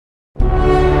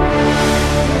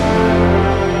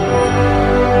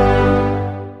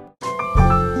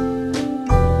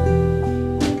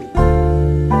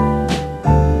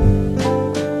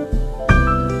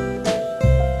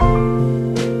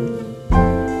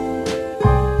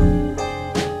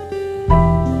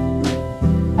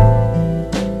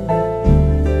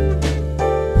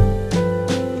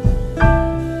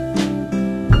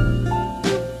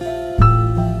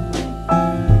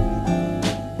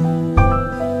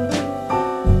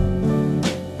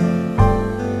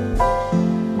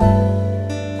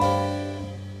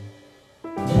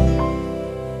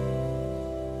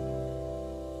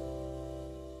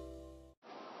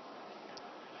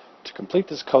complete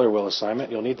this color wheel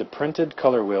assignment, you'll need the printed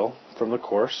color wheel from the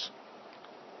course,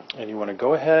 and you want to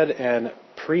go ahead and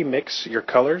pre-mix your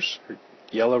colors.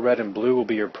 Yellow, red, and blue will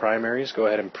be your primaries. Go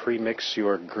ahead and pre-mix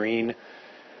your green,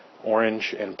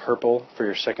 orange, and purple for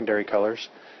your secondary colors.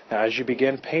 Now, as you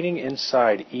begin painting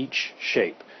inside each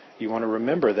shape, you want to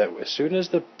remember that as soon as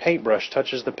the paintbrush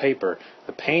touches the paper,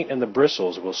 the paint and the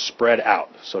bristles will spread out.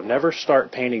 So never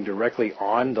start painting directly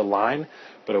on the line,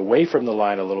 but away from the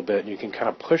line a little bit, and you can kind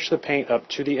of push the paint up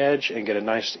to the edge and get a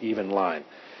nice even line.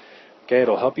 Okay,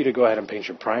 it'll help you to go ahead and paint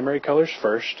your primary colors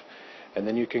first, and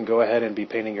then you can go ahead and be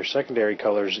painting your secondary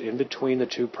colors in between the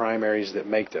two primaries that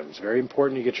make them. It's very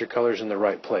important you get your colors in the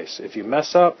right place. If you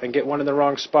mess up and get one in the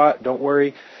wrong spot, don't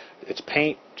worry. It's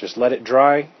paint. Just let it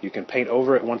dry. You can paint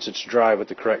over it once it's dry with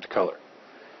the correct color.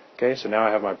 Okay, so now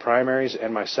I have my primaries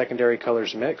and my secondary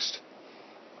colors mixed.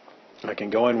 I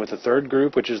can go in with the third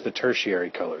group, which is the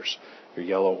tertiary colors. Your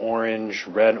yellow-orange,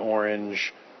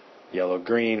 red-orange,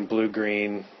 yellow-green,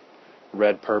 blue-green,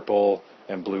 red-purple,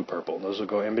 and blue-purple. Those will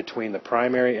go in between the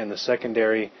primary and the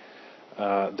secondary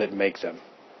that make them.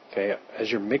 Okay,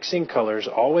 as you're mixing colors,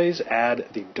 always add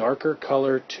the darker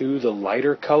color to the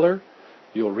lighter color.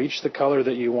 You'll reach the color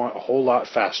that you want a whole lot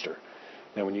faster.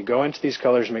 Now, when you go into these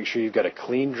colors, make sure you've got a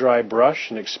clean, dry brush,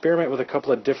 and experiment with a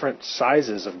couple of different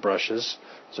sizes of brushes,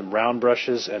 some round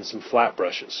brushes and some flat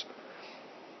brushes.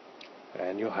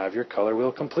 And you'll have your color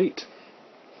wheel complete.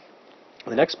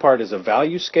 The next part is a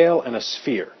value scale and a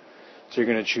sphere. So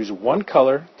you're going to choose one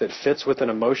color that fits with an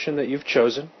emotion that you've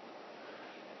chosen.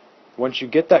 Once you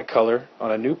get that color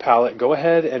on a new palette, go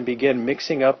ahead and begin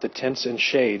mixing up the tints and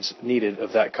shades needed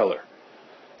of that color.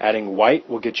 Adding white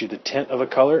will get you the tint of a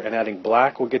color, and adding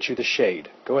black will get you the shade.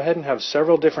 Go ahead and have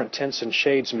several different tints and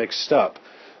shades mixed up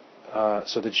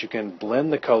so that you can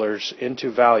blend the colors into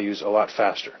values a lot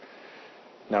faster.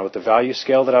 Now, with the value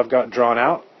scale that I've got drawn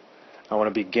out, I want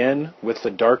to begin with the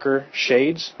darker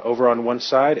shades over on one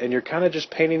side, and you're kind of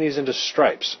just painting these into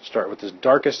stripes. Start with the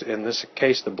darkest, in this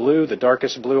case the blue, the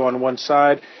darkest blue on one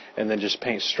side, and then just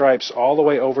paint stripes all the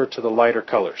way over to the lighter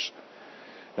colors.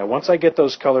 Now, once I get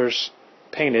those colors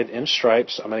painted in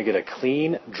stripes, I'm going to get a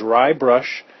clean, dry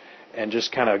brush and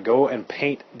just kind of go and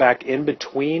paint back in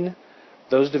between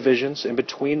those divisions, in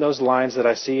between those lines that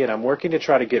I see, and I'm working to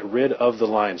try to get rid of the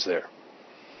lines there.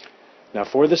 Now,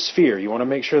 for the sphere, you want to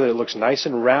make sure that it looks nice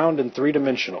and round and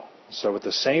three-dimensional. So with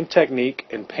the same technique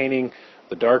in painting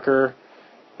the darker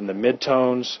and the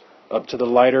mid-tones up to the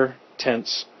lighter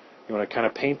tints, you want to kind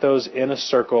of paint those in a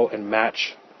circle and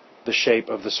match the shape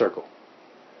of the circle.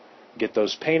 Get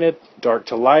those painted, dark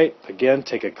to light. Again,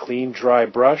 take a clean, dry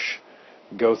brush,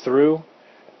 go through,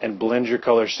 and blend your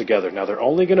colors together. Now, they're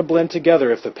only going to blend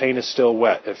together if the paint is still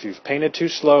wet. If you've painted too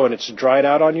slow and it's dried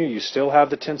out on you, you still have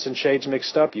the tints and shades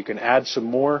mixed up. You can add some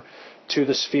more to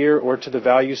the sphere or to the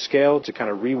value scale to kind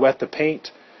of re-wet the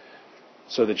paint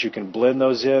so that you can blend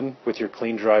those in with your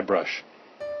clean, dry brush.